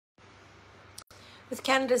With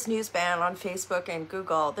Canada's news ban on Facebook and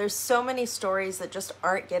Google, there's so many stories that just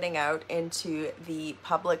aren't getting out into the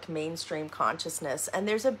public mainstream consciousness. And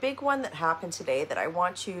there's a big one that happened today that I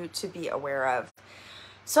want you to be aware of.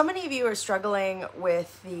 So many of you are struggling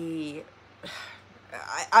with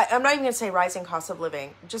I'm not even going to say rising cost of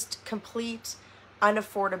living, just complete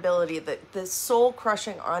unaffordability, the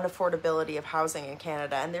soul-crushing unaffordability of housing in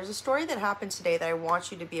Canada. And there's a story that happened today that I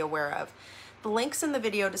want you to be aware of. The link's in the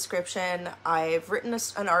video description. I've written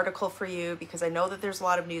an article for you because I know that there's a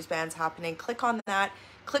lot of news bans happening. Click on that.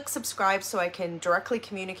 Click subscribe so I can directly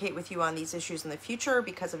communicate with you on these issues in the future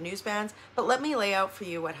because of news bans. But let me lay out for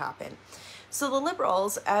you what happened. So the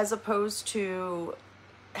Liberals, as opposed to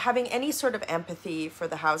having any sort of empathy for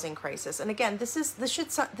the housing crisis, and again, this is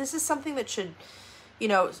something that should,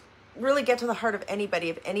 really get to the heart of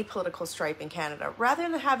anybody of any political stripe in Canada, rather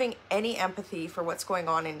than having any empathy for what's going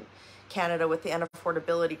on in Canada with the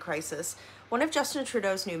unaffordability crisis. One of Justin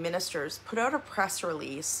Trudeau's new ministers put out a press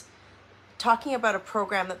release talking about a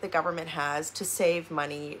program that the government has to save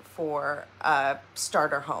money for a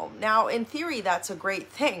starter home. Now, in theory, that's a great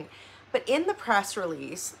thing, but in the press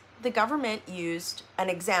release, the government used an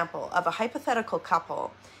example of a hypothetical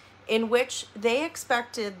couple in which they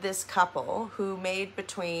expected this couple, who made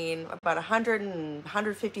between about $100,000 and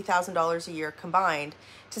 $150,000 a year combined,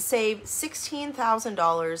 to save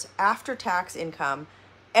 $16,000 after-tax income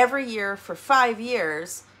every year for 5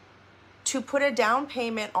 years to put a down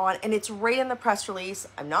payment on, and it's right in the press release.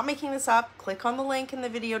 I'm not making this up. Click on the link in the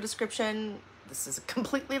video description. This is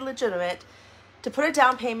completely legitimate. To put a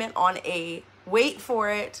down payment on a, wait for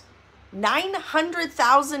it,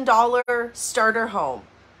 $900,000 starter home.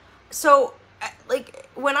 So, like,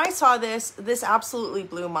 when I saw this absolutely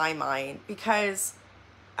blew my mind, because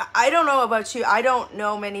I don't know about you. I don't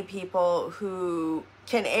know many people who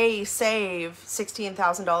can save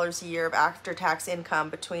 $16,000 a year of after-tax income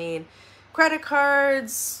between credit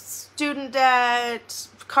cards, student debt,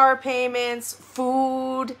 car payments,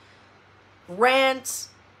 food, rent.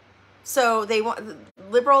 So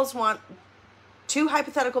Liberals want two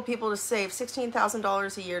hypothetical people to save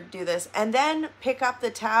 $16,000 a year to do this, and then pick up the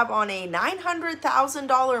tab on a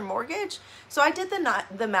 $900,000 mortgage. So I did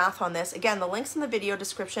the math on this. Again, the link's in the video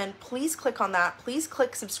description. Please click on that. Please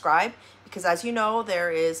click subscribe, because as you know,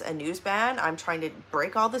 there is a news ban. I'm trying to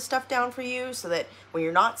break all this stuff down for you so that when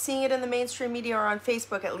you're not seeing it in the mainstream media or on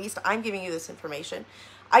Facebook, at least I'm giving you this information.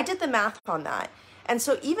 I did the math on that. And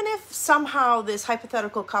so even if somehow this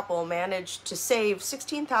hypothetical couple managed to save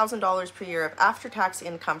 $16,000 per year of after-tax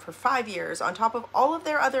income for 5 years on top of all of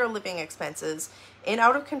their other living expenses in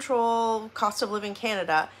out-of-control cost of living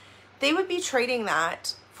Canada, they would be trading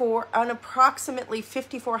that for an approximately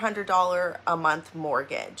 $5,400 a month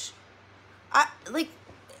mortgage.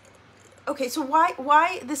 Okay, so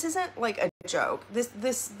why this isn't like a joke.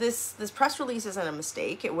 This press release isn't a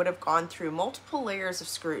mistake. It would have gone through multiple layers of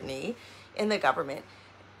scrutiny in the government.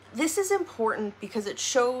 This is important because it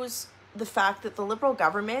shows the fact that the Liberal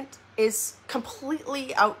government is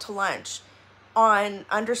completely out to lunch on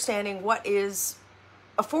understanding what is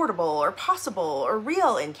affordable or possible or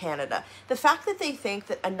real in Canada. The fact that they think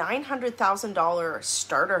that a $900,000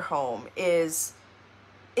 starter home is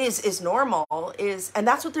normal, and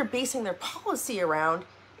that's what they're basing their policy around,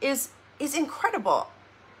 is incredible.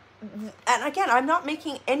 And again, I'm not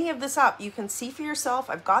making any of this up. You can see for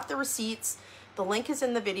yourself. I've got the receipts. The link is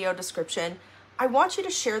in the video description. I want you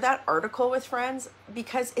to share that article with friends,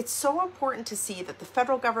 because it's so important to see that the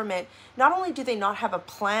federal government, not only do they not have a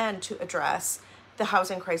plan to address the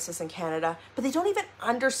housing crisis in Canada, but they don't even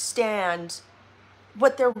understand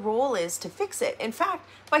what their role is to fix it. In fact,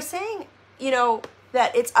 by saying,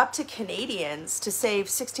 that it's up to Canadians to save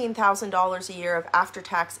 $16,000 a year of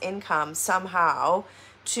after-tax income somehow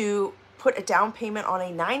to put a down payment on a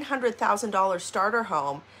 $900,000 starter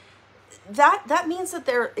home, that means that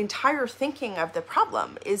their entire thinking of the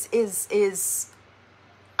problem is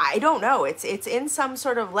I don't know, it's in some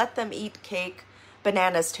sort of let them eat cake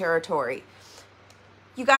bananas territory.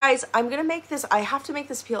 You guys, I have to make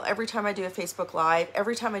this appeal every time I do a Facebook Live,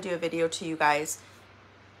 every time I do a video to you guys.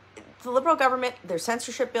 The Liberal government, their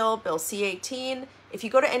censorship bill, Bill C-18, if you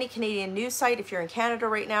go to any Canadian news site, if you're in Canada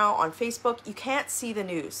right now on Facebook, you can't see the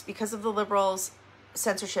news because of the Liberals'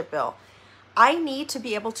 censorship bill. I need to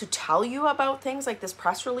be able to tell you about things like this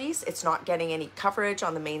press release. It's not getting any coverage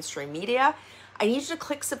on the mainstream media. I need you to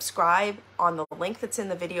click subscribe on the link that's in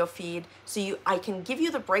the video feed so I can give you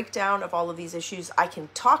the breakdown of all of these issues. I can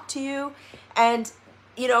talk to you, and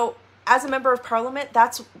as a member of parliament,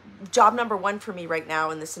 that's job number one for me right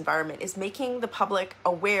now in this environment, is making the public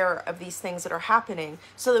aware of these things that are happening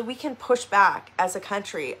so that we can push back as a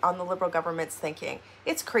country on the Liberal government's thinking.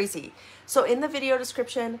 It's crazy. So in the video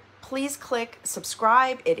description, please click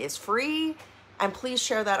subscribe. It is free. And please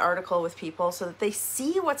share that article with people so that they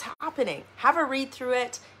see what's happening. Have a read through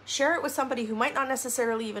it. Share it with somebody who might not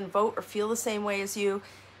necessarily even vote or feel the same way as you.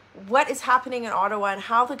 What is happening in Ottawa and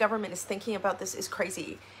how the government is thinking about this is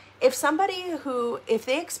crazy. If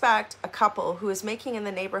they expect a couple who is making in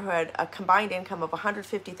the neighborhood a combined income of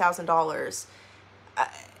 $150,000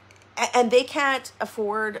 and they can't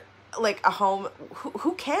afford like a home,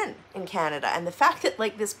 who can in Canada? And the fact that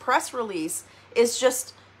like this press release is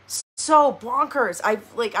just so bonkers.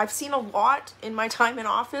 I've seen a lot in my time in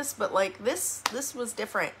office, but like this was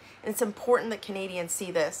different. And it's important that Canadians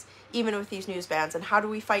see this, even with these news bans. And how do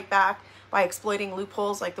we fight back? By exploiting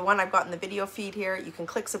loopholes like the one I've got in the video feed here. You can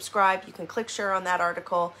click subscribe, you can click share on that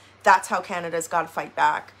article. That's how Canada's got to fight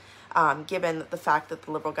back, given the fact that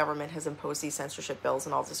the Liberal government has imposed these censorship bills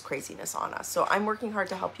and all this craziness on us. So I'm working hard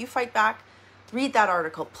to help you fight back. Read that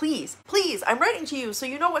article, please, please. I'm writing to you so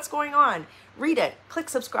you know what's going on. Read it, click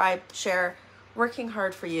subscribe, share. Working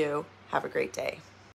hard for you. Have a great day.